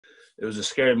it was a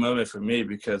scary moment for me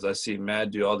because I see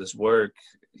Matt do all this work.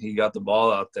 He got the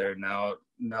ball out there. Now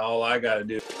all I got to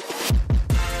do.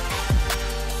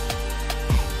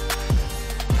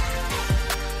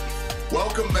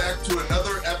 Welcome back to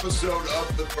another episode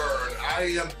of The Burn.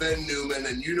 I am Ben Newman,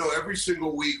 and you know every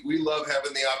single week we love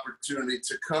having the opportunity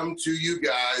to come to you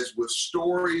guys with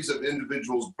stories of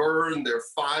individuals' burn, their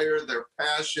fire, their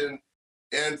passion.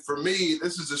 And for me,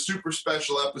 this is a super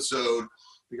special episode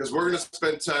because we're going to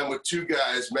spend time with two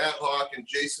guys, Matt Haack and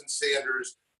Jason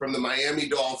Sanders from the Miami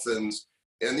Dolphins.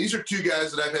 And these are two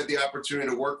guys that I've had the opportunity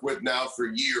to work with now for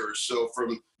years. So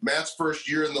from Matt's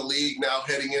first year in the league, now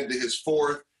heading into his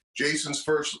fourth, Jason's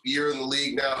first year in the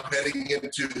league, now heading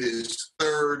into his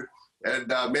third. And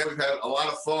man, we've had a lot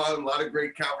of fun, a lot of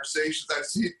great conversations.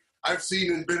 I've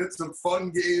seen and been at some fun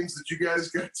games that you guys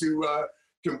got to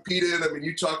compete in. I mean,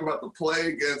 you talk about the play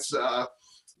against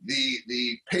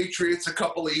the Patriots a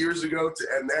couple of years ago to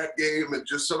end that game, and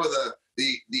just some of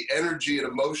the energy and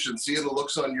emotion, seeing the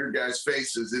looks on your guys'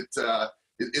 faces.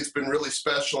 It's been really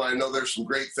special. I know there's some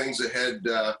great things ahead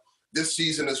this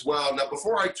season as well. Now,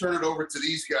 before I turn it over to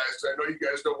these guys, I know you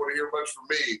guys don't want to hear much from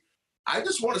me, I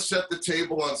just want to set the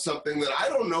table on something that I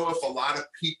don't know if a lot of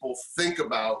people think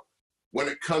about when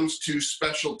it comes to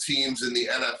special teams in the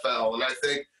NFL. And I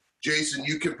think, Jason,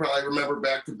 you can probably remember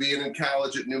back to being in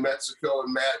college at New Mexico,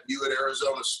 and Matt, you at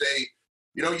Arizona State.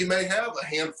 You know, you may have a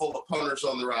handful of punters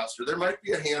on the roster. There might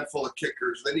be a handful of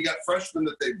kickers. Then you got freshmen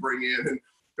that they bring in, and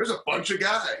there's a bunch of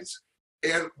guys.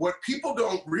 And what people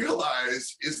don't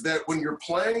realize is that when you're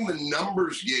playing the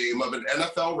numbers game of an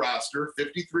NFL roster,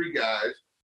 53 guys,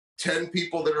 10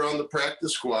 people that are on the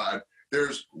practice squad,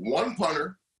 there's one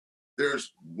punter,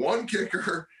 there's one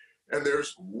kicker, and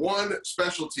there's one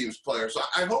special teams player. So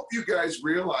I hope you guys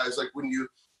realize, like, when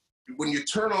you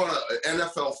turn on an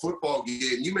NFL football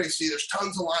game, you may see there's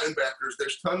tons of linebackers,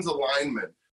 there's tons of linemen.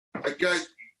 Like, guys,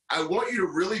 I want you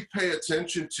to really pay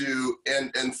attention to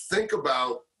and think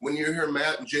about when you hear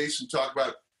Matt and Jason talk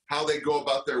about how they go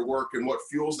about their work and what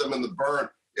fuels them in the burn.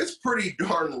 It's pretty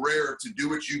darn rare to do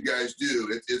what you guys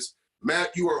do. It's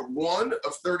Matt, you are one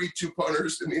of 32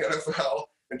 punters in the NFL,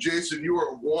 and Jason, you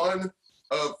are one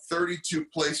of 32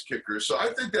 place kickers. So I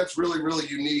think that's really, really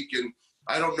unique, and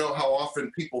I don't know how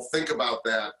often people think about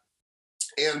that.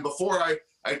 And before I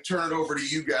turn it over to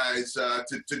you guys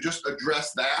to just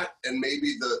address that and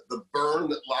maybe the burn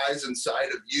that lies inside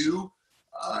of you,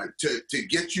 to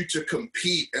get you to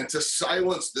compete and to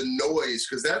silence the noise,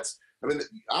 because that's, I mean,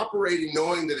 operating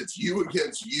knowing that it's you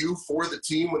against you for the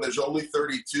team when there's only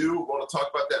 32. We want to talk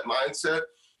about that mindset.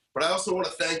 But I also want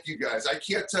to thank you guys. I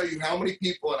can't tell you how many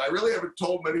people, and I really haven't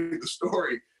told many of the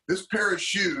story, this pair of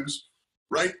shoes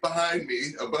right behind me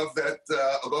above that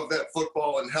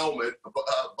football and helmet,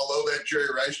 below that Jerry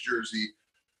Rice jersey,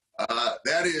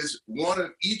 that is one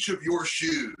of each of your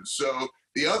shoes. So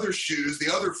the other shoes,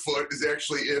 the other foot is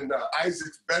actually in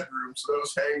Isaac's bedroom, so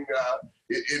those hang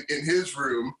in his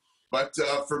room. But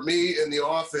for me in the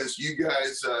office, you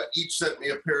guys each sent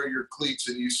me a pair of your cleats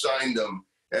and you signed them.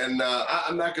 And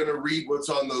I'm not going to read what's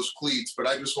on those cleats, but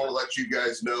I just want to let you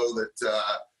guys know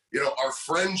that, our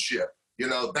friendship,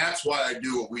 that's why I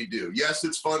do what we do. Yes,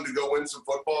 it's fun to go win some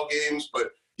football games, but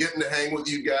getting to hang with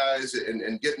you guys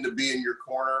and getting to be in your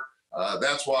corner,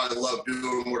 that's why I love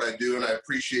doing what I do, and I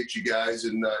appreciate you guys.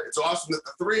 And it's awesome that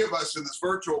the three of us in this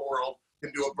virtual world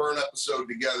can do a burn episode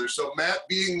together. So Matt,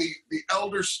 being the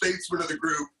elder statesman of the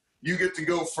group, you get to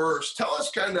go first. Tell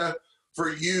us kind of,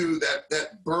 for you,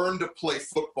 that burn to play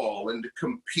football and to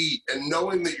compete, and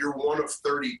knowing that you're one of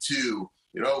 32,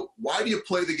 why do you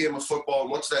play the game of football, and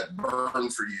what's that burn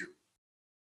for you?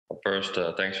 First,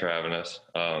 thanks for having us.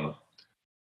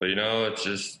 But it's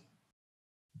just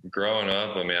growing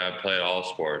up. I mean, I played all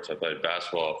sports. I played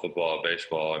basketball, football,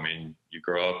 baseball. I mean, you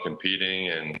grow up competing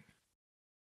and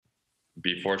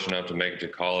be fortunate enough to make it to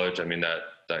college. I mean,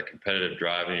 that competitive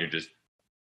drive and you just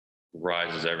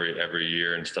rises every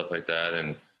year and stuff like that.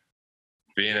 And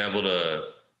being able to,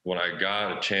 when I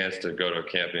got a chance to go to a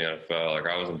camp in the NFL, like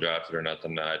I wasn't drafted or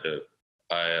nothing,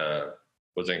 I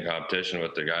was in competition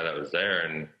with the guy that was there.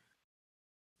 And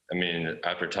I mean,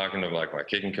 after talking to like my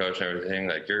kicking coach and everything,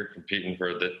 like you're competing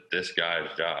for this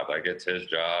guy's job. Like it's his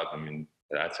job. I mean,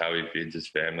 that's how he feeds his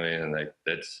family. And like,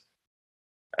 that's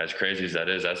as crazy as that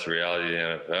is, that's the reality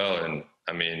of the NFL. And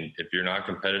I mean, if you're not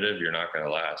competitive, you're not going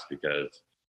to last, because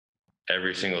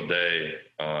every single day,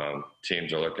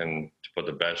 teams are looking to put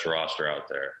the best roster out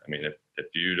there. I mean, if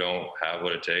you don't have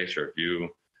what it takes, or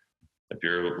if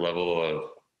your level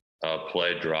of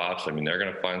play drops, I mean, they're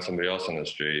going to find somebody else on the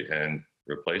street and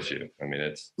replace you. I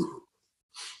mean,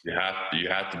 you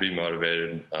have to be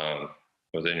motivated.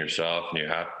 within yourself, and you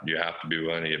have to be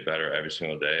willing to get better every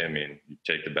single day. I mean, you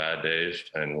take the bad days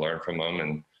and learn from them,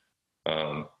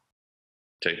 and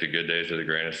take the good days with a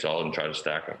grain of salt and try to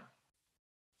stack them.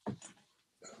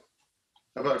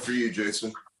 How about for you,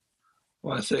 Jason?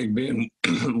 Well, I think being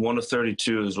one of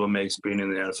 32 is what makes being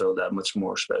in the NFL that much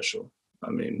more special.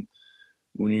 I mean,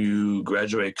 when you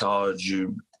graduate college,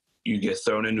 you get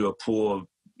thrown into a pool of,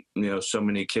 so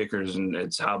many kickers, and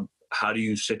it's how do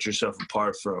you set yourself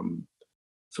apart from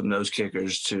those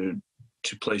kickers to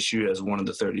place you as one of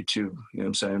the 32, you know what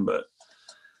I'm saying? But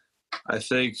I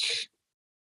think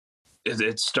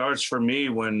it starts for me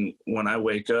when I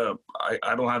wake up.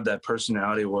 I don't have that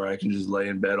personality where I can just lay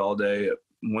in bed all day.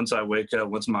 Once I wake up,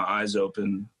 once my eyes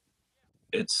open,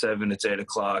 it's 7, it's 8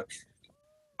 o'clock.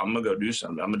 I'm going to go do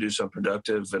something. I'm going to do something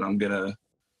productive, and I'm going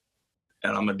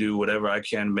to do whatever I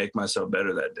can to make myself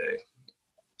better that day.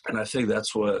 And I think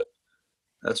that's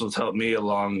what's helped me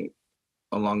along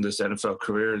this NFL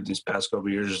career these past couple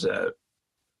of years, is that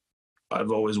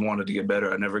I've always wanted to get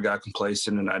better. I never got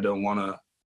complacent, and I don't want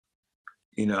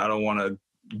to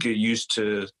get used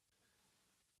to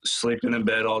sleeping in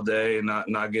bed all day and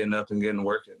not getting up and getting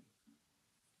working.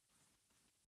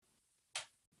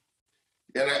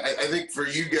 And I think for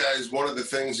you guys, one of the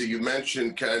things that you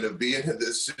mentioned, kind of being in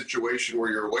this situation where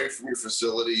you're away from your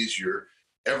facilities,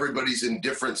 everybody's in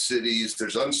different cities,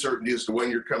 there's uncertainty as to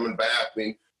when you're coming back. I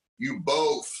mean, you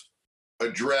both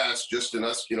address, just in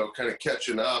us, kind of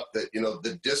catching up, that,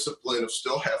 the discipline of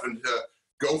still having to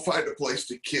go find a place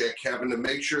to kick, having to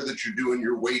make sure that you're doing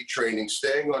your weight training,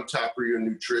 staying on top of your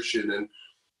nutrition. And,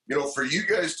 for you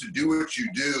guys to do what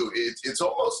you do,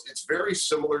 it's very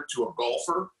similar to a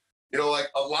golfer. Like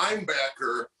a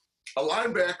linebacker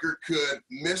could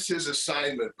miss his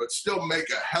assignment, but still make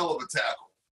a hell of a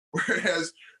tackle.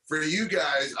 Whereas for you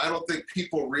guys, I don't think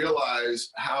people realize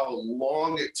how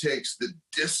long it takes, the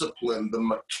discipline, the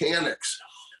mechanics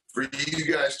for you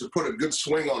guys to put a good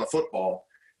swing on a football.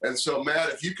 And so, Matt,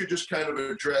 if you could just kind of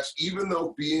address, even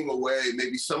though being away,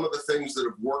 maybe some of the things that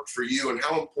have worked for you and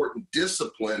how important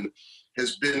discipline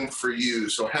has been for you.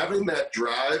 So having that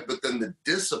drive, but then the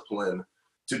discipline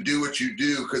to do what you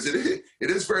do, because it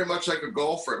is very much like a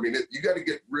golfer. I mean, you got to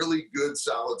get really good,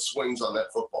 solid swings on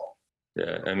that football.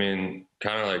 Yeah, I mean,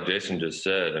 kind of like Jason just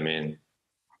said, I mean,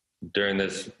 during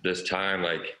this time,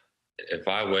 like, if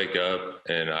I wake up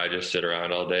and I just sit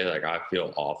around all day, like, I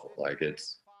feel awful. Like,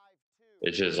 it's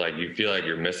just like you feel like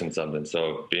you're missing something.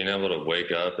 So being able to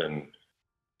wake up and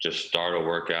just start a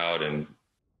workout and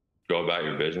go about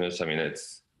your business, I mean,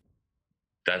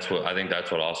 that's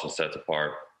what also sets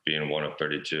apart being one of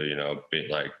 32,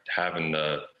 like having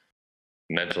the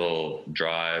mental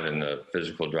drive and the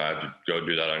physical drive to go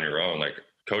do that on your own. Like,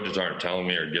 coaches aren't telling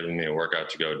me or giving me a workout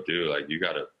to go do. Like, you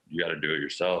gotta do it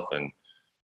yourself. And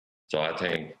so I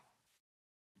think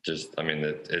I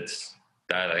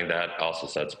think that also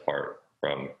sets apart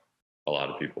from a lot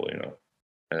of people,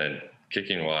 And then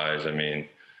kicking wise, I mean,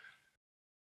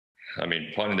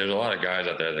 punting, there's a lot of guys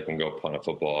out there that can go punt a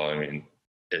football. I mean,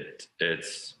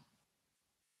 it's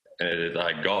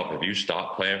like golf. If you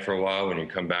stop playing for a while, when you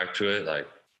come back to it, like,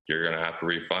 you're going to have to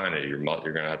refine it. You're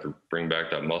going to have to bring back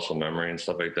that muscle memory and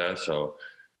stuff like that. So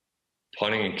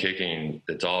punting and kicking,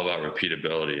 it's all about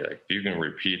repeatability. Like, if you can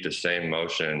repeat the same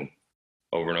motion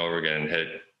over and over again and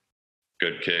hit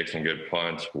good kicks and good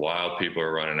punts while people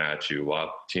are running at you,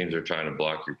 while teams are trying to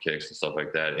block your kicks and stuff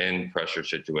like that in pressure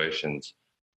situations,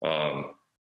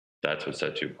 that's what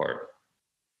sets you apart.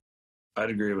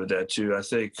 I'd agree with that too. I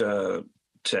think to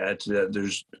add to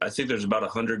that, I think there's about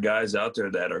 100 guys out there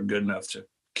that are good enough to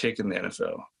kick in the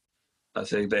NFL. I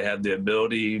think they have the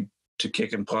ability to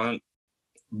kick and punt,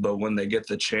 but when they get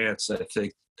the chance, I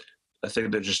think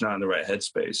they're just not in the right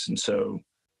headspace. And so,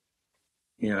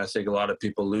 I think a lot of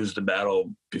people lose the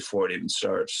battle before it even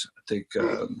starts. I think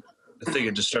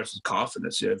it just starts with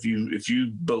confidence. Yeah, if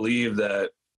you believe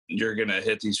that you're going to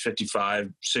hit these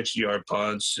 55, 60-yard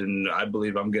punts, and I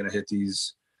believe I'm going to hit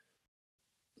these,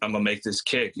 I'm going to make this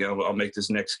kick, I'll make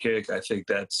this next kick. I think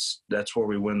that's where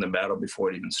we win the battle before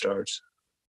it even starts.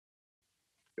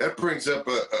 That brings up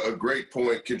a great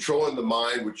point, controlling the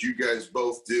mind, which you guys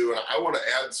both do. And I want to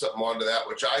add something onto that,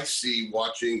 which I see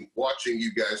watching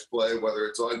you guys play, whether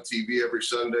it's on TV every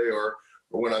Sunday or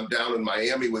when I'm down in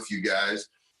Miami with you guys.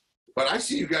 But I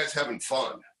see you guys having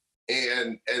fun.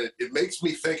 And it makes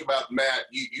me think about, Matt,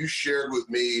 you shared with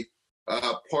me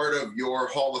part of your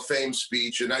Hall of Fame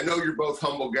speech. And I know you're both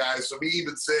humble guys, so me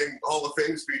even saying Hall of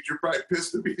Fame speech, you're probably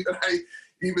pissed at me that I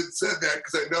even said that,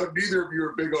 because I know neither of you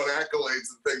are big on accolades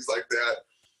and things like that.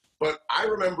 But I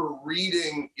remember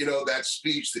reading, that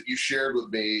speech that you shared with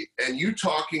me, and you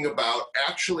talking about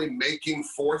actually making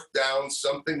fourth down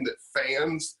something that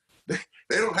fans, they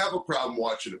don't have a problem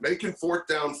watching it, making fourth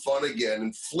down fun again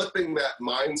and flipping that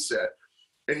mindset.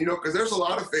 And, because there's a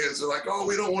lot of fans that are like, oh,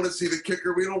 we don't want to see the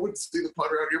kicker. We don't want to see the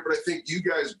punter out here. But I think you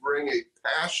guys bring a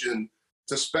passion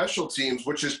to special teams,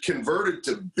 which is converted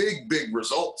to big, big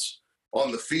results on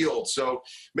the field. So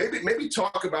maybe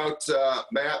talk about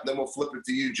Matt, and then we'll flip it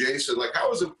to you, Jason. Like,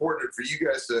 how is it important for you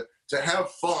guys to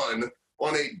have fun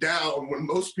on a down when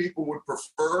most people would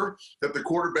prefer that the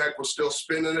quarterback was still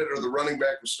spinning it or the running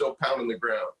back was still pounding the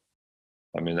ground?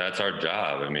 I mean, that's our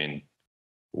job. I mean,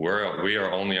 we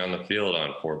are only on the field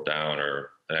on fourth down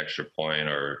or an extra point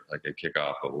or like a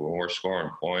kickoff. But when we're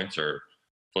scoring points or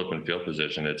flipping field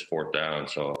position, it's fourth down.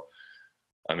 So,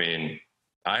 I mean,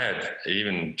 I had,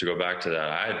 even to go back to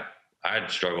that, I had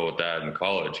struggled with that in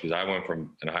college because I went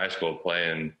from in high school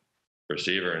playing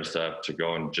receiver and stuff to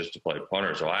going just to play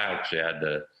punter. So I actually had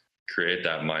to create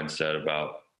that mindset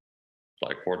about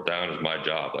like fourth down is my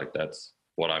job. Like that's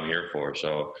what I'm here for.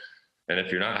 So, and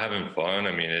if you're not having fun,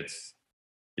 I mean,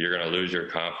 you're going to lose your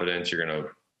confidence. You're going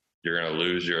to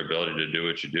lose your ability to do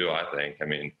what you do, I think. I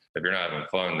mean, if you're not having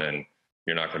fun, then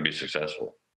you're not going to be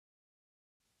successful.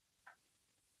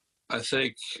 I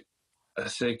think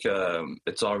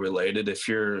it's all related. If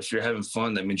you're having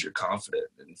fun, that means you're confident,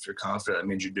 and if you're confident, that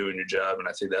means you're doing your job. And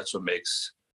I think that's what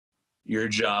makes your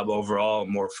job overall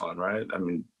more fun, right? I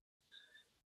mean,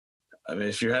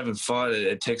 if you're having fun,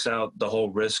 it takes out the whole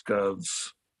risk of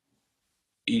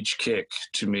each kick.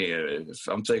 To me, if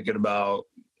I'm thinking about,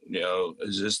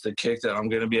 is this the kick that I'm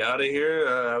going to be out of here?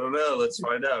 I don't know. Let's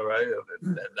find out, right?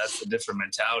 That's a different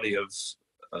mentality of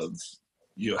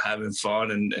having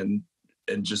fun and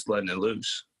just letting it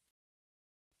loose.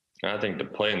 I think to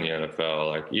play in the NFL,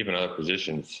 like even other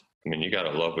positions, I mean, you got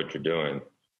to love what you're doing.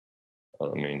 I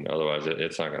mean, otherwise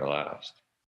it's not going to last.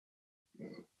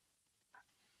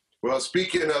 Well,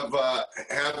 speaking of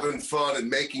having fun and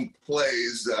making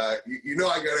plays, I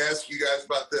got to ask you guys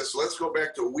about this. So let's go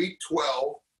back to week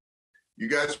 12. You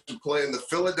guys are playing the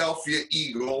Philadelphia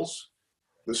Eagles.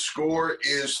 The score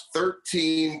is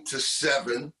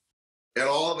 13-7. And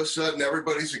all of a sudden,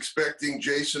 everybody's expecting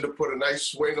Jason to put a nice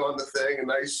swing on the thing, a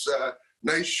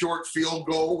nice short field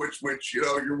goal, which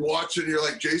you're watching, you're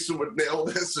like, Jason would nail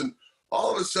this. And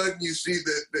all of a sudden, you see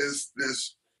that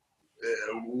this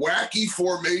wacky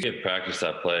formation. We had practiced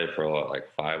that play for like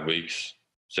 5 weeks,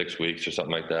 6 weeks or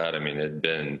something like that. I mean, it had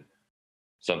been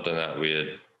something that we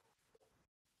had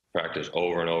practiced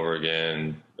over and over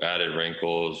again, added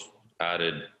wrinkles,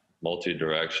 added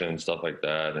multi-direction, stuff like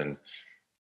that. And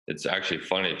it's actually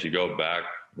funny, if you go back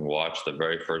and watch the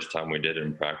very first time we did it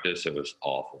in practice, it was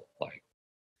awful. Like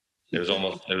it was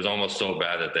almost so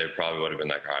bad that they probably would have been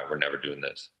like, all right, we're never doing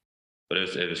this. But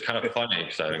it was kind of funny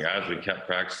because I think as we kept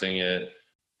practicing it,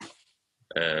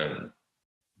 and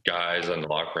guys in the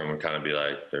locker room would kind of be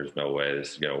like, there's no way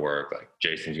this is going to work. Like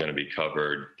Jason's going to be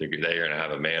covered. They're going to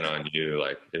have a man on you.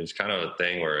 Like it was kind of a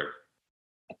thing where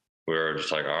we were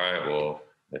just like, all right, well,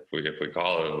 if we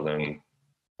call it, then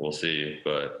we'll see.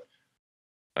 But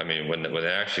I mean, when they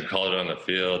actually called it on the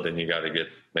field, then you got to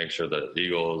make sure the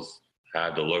Eagles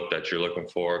had the look that you're looking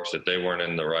for. Because if they weren't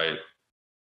in the right,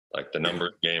 like the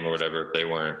numbers game or whatever, if they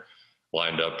weren't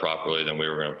lined up properly, then we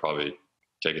were going to probably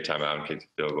take a timeout and kick the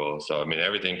field goal. So I mean,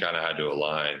 everything kind of had to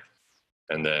align,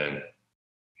 and then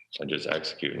just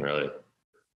executing really.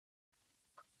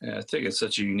 Yeah, I think it's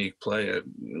such a unique play.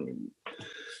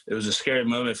 It was a scary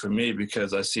moment for me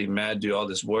because I see Matt do all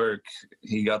this work.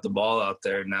 He got the ball out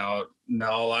there. Now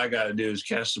all I got to do is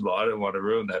catch the ball. I didn't want to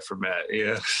ruin that for Matt.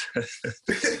 Yeah. But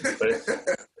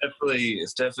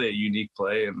it's definitely a unique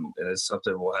play, and it's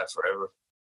something we'll have forever.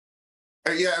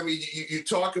 Yeah, I mean, you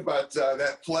talk about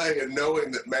that play and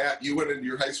knowing that, Matt, you went into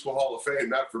your high school Hall of Fame,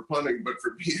 not for punting, but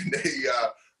for being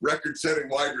a record-setting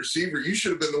wide receiver. You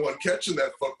should have been the one catching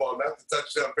that football, not the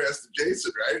touchdown pass to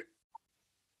Jason, right?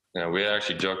 Yeah, we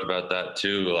actually joked about that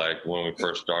too, like when we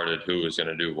first started, who was going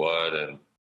to do what. And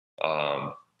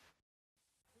I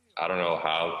don't know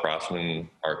how Crossman,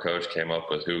 our coach, came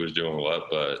up with who was doing what,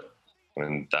 but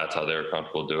that's how they were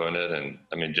comfortable doing it. And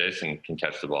I mean, Jason can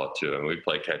catch the ball too. And we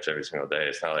play catch every single day.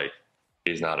 It's not like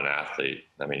he's not an athlete.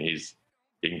 I mean,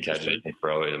 he can catch it, he can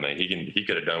throw it. I mean, he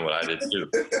could have done what I did too.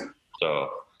 So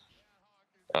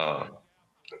I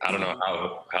don't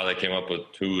know how they came up with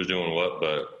who was doing what,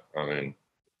 but I mean,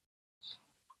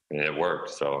 it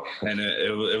worked. So, and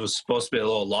it was supposed to be a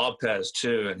little lob pass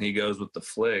too, and he goes with the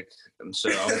flick, and so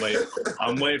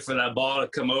I'm waiting for that ball to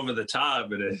come over the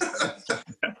top, and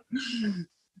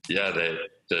Yeah,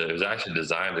 it was actually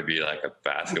designed to be like a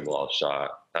basketball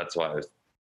shot. That's why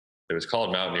it was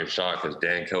called Mountaineer shot, because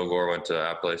Dan Kilgore went to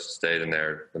Appalachian State and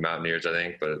they're the Mountaineers, I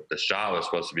think. But the shot was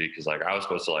supposed to be, because like I was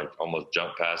supposed to like almost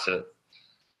jump past it,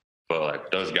 but like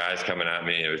those guys coming at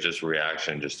me, it was just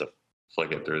reaction, just to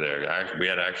flick it through there. We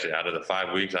had actually, out of the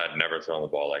 5 weeks, I had never thrown the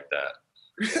ball like that.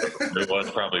 It was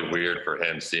probably weird for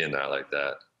him seeing that like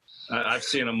that. I've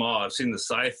seen them all. I've seen the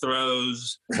scythe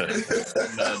throws,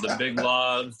 the big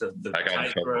lobs, the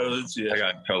tight throws. Yeah. I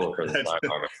got in trouble for the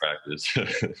sidearm at practice.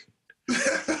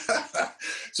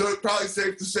 So it's probably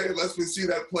safe to say, unless we see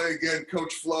that play again,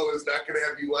 Coach Flo is not going to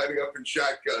have you lining up in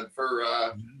shotgun for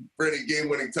any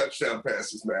game-winning touchdown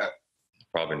passes, Matt.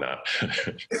 Probably not.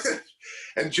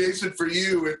 And Jason, for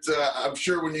you, I'm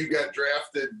sure when you got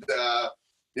drafted,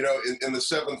 in the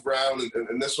 7th round,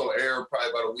 and this will air probably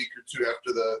about a week or two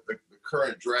after the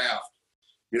current draft,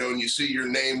 and you see your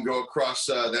name go across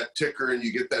that ticker and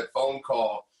you get that phone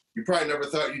call, you probably never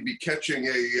thought you'd be catching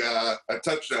a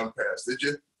touchdown pass, did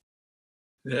you?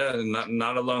 Yeah,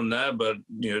 not alone that, but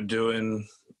doing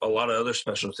a lot of other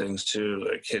special things too,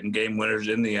 like hitting game winners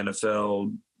in the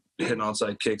NFL, hitting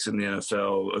onside kicks in the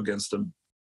NFL against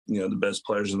the best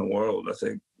players in the world. I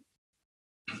think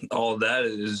all of that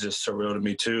is just surreal to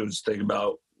me too. Just think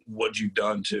about what you've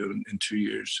done in 2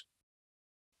 years.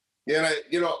 Yeah,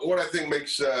 and what I think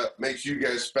makes you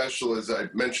guys special, as I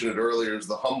mentioned it earlier, is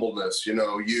the humbleness.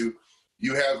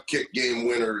 You have kick game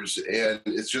winners, and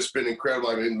it's just been incredible.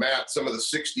 I mean, Matt, some of the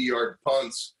 60-yard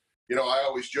punts, I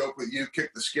always joke with you,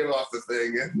 kick the skin off the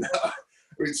thing. And I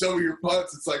mean, some of your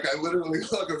punts, it's like I literally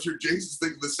look, I'm sure Jason's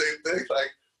thinking the same thing.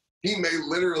 Like, he may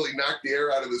literally knock the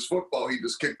air out of his football. He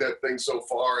just kicked that thing so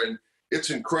far. And it's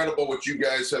incredible what you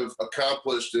guys have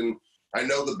accomplished. And I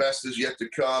know the best is yet to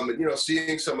come. And,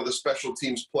 seeing some of the special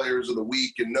teams players of the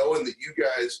week and knowing that you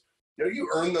guys, you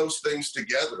earn those things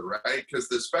together, right? Because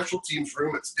the special teams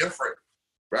room, it's different,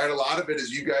 right? A lot of it is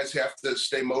you guys have to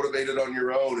stay motivated on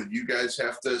your own, and you guys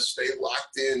have to stay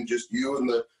locked in, just you and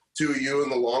the two of you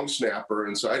and the long snapper.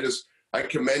 And so I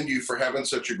commend you for having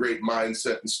such a great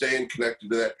mindset and staying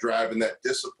connected to that drive and that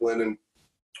discipline. And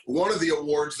one of the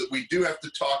awards that we do have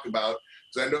to talk about,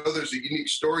 because I know there's a unique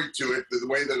story to it, the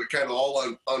way that it kind of all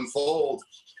unfolds,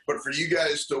 but for you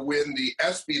guys to win the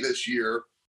ESPY this year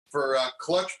for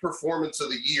Clutch Performance of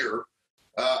the Year,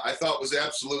 I thought was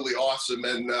absolutely awesome.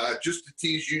 And just to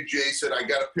tease you, Jason, I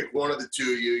got to pick one of the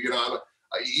two of you.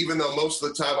 Even though most of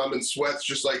the time I'm in sweats,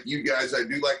 just like you guys, I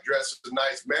do like dressing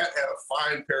nice. Matt had a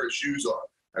fine pair of shoes on.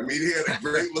 I mean, he had a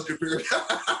great looking pair.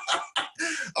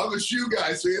 I'm a shoe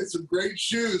guy, so he had some great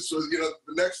shoes. So, the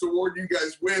next award you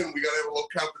guys win, we got to have a little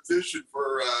competition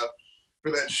for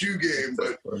that shoe game.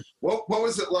 But what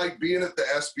was it like being at the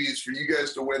ESPYs for you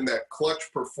guys to win that Clutch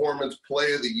Performance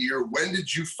Play of the Year? When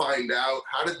did you find out?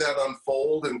 How did that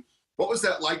unfold? And what was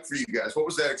that like for you guys? What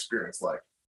was that experience like?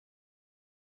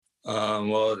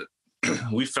 Well,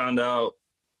 we found out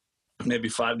maybe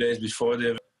 5 days before the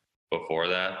event. Before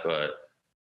that,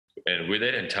 they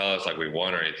didn't tell us like we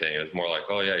won or anything. It was more like,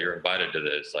 oh yeah, you're invited to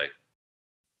this. Like,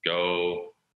 go,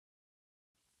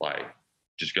 like,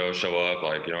 just go show up.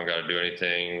 Like, you don't got to do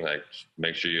anything. Like,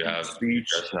 make sure you have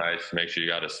dress nice. Make sure you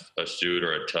got a suit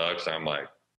or a tux. I'm like,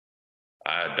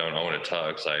 I don't own a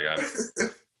tux. Like,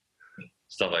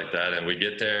 stuff like that. And we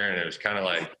get there, and it was kind of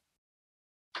like,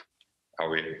 are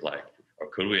we like,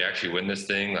 could we actually win this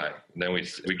thing? Like, and then we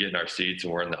get in our seats,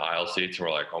 and we're in the aisle seats, and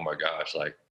we're like, oh my gosh,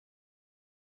 like,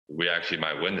 we actually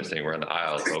might win this thing. We're in the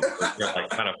aisle, so we're like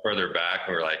kind of further back,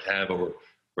 and we're like, but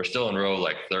we're still in row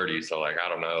like 30, so like, I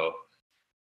don't know.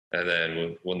 And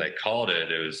then when they called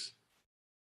it, it was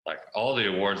like all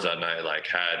the awards that night, like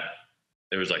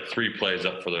there was like 3 plays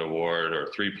up for the award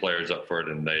or 3 players up for it,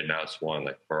 and they announced one.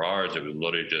 Like for ours, it was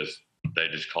literally they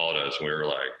just called us, and we were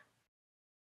like,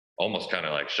 almost kind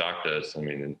of like shocked us. I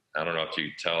mean, I don't know if you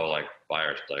could tell, like, by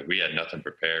our, like, we had nothing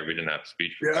prepared. We didn't have a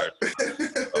speech prepared.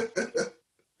 Yeah.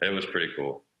 It was pretty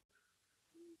cool.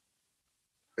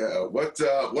 Yeah, what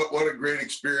a great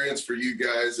experience for you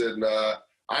guys. And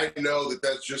I know that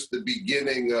that's just the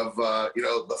beginning of,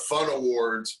 the fun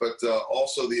awards, but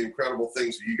also the incredible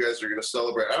things that you guys are going to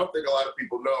celebrate. I don't think a lot of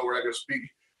people know. We're not going to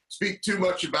speak too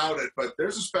much about it, but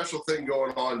there's a special thing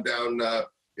going on down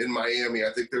in Miami.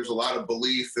 I think there's a lot of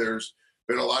belief. There's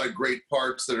been a lot of great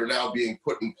parts that are now being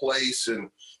put in place, and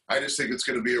I just think it's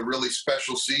going to be a really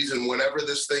special season whenever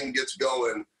this thing gets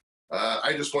going.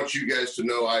 I just want you guys to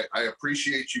know I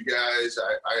appreciate you guys.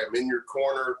 I am in your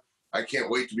corner. I can't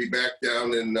wait to be back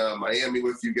down in Miami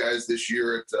with you guys this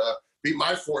year. It be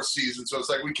my 4th season, so it's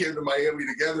like we came to Miami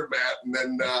together, Matt, and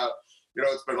then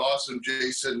it's been awesome,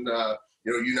 Jason.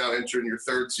 you now entering your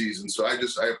third season. So I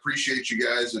appreciate you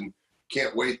guys and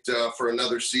can't wait for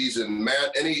another season.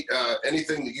 Matt,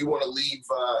 anything that you want to leave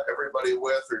everybody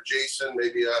with, or Jason,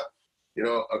 maybe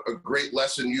a great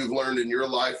lesson you've learned in your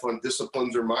life on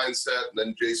disciplines or mindset, and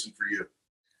then Jason, for you.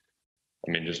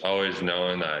 I mean, just always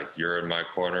knowing that you're in my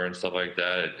corner and stuff like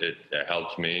that, it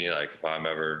helps me, like, if I'm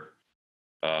ever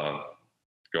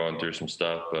going through some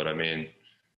stuff. But I mean,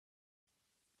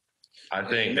 I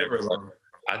think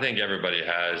everybody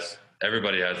has the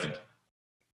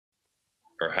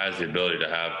ability to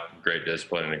have great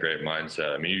discipline and a great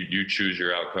mindset. I mean, you choose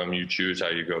your outcome, you choose how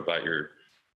you go about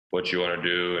what you want to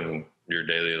do in your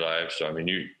daily life. So I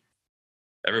mean,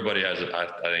 everybody has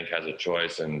a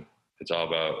choice, and it's all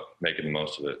about making the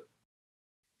most of it.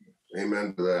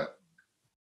 Amen to that.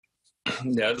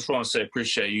 Yeah, I just want to say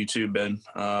appreciate you too, Ben.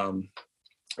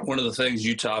 One of the things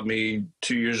you taught me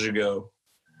 2 years ago,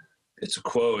 it's a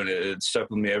quote, and it stuck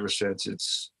with me ever since.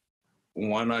 It's,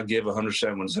 why not give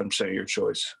 100% when it's 100% your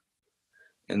choice?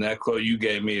 And that quote you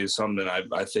gave me is something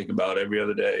I think about every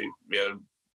other day.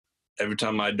 Every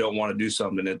time I don't want to do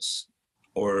something,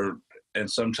 and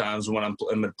sometimes when I'm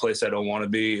in a place I don't want to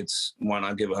be, it's, why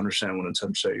not give 100% when it's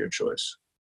 100% your choice?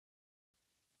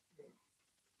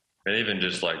 And even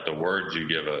just like the words you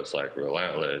give us, like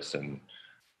relentless and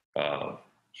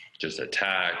just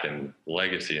attack and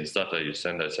legacy and stuff that you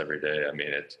send us every day. I mean,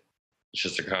 it's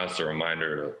just a constant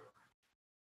reminder to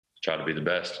try to be the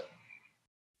best.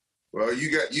 Well,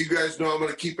 you guys know I'm going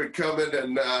to keep it coming,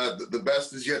 and the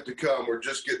best is yet to come. We're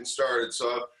just getting started.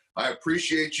 So I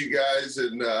appreciate you guys,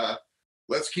 and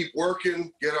let's keep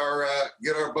working, get our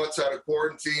butts out of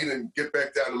quarantine, and get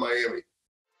back down to Miami.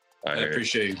 I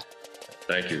appreciate you.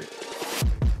 Thank you.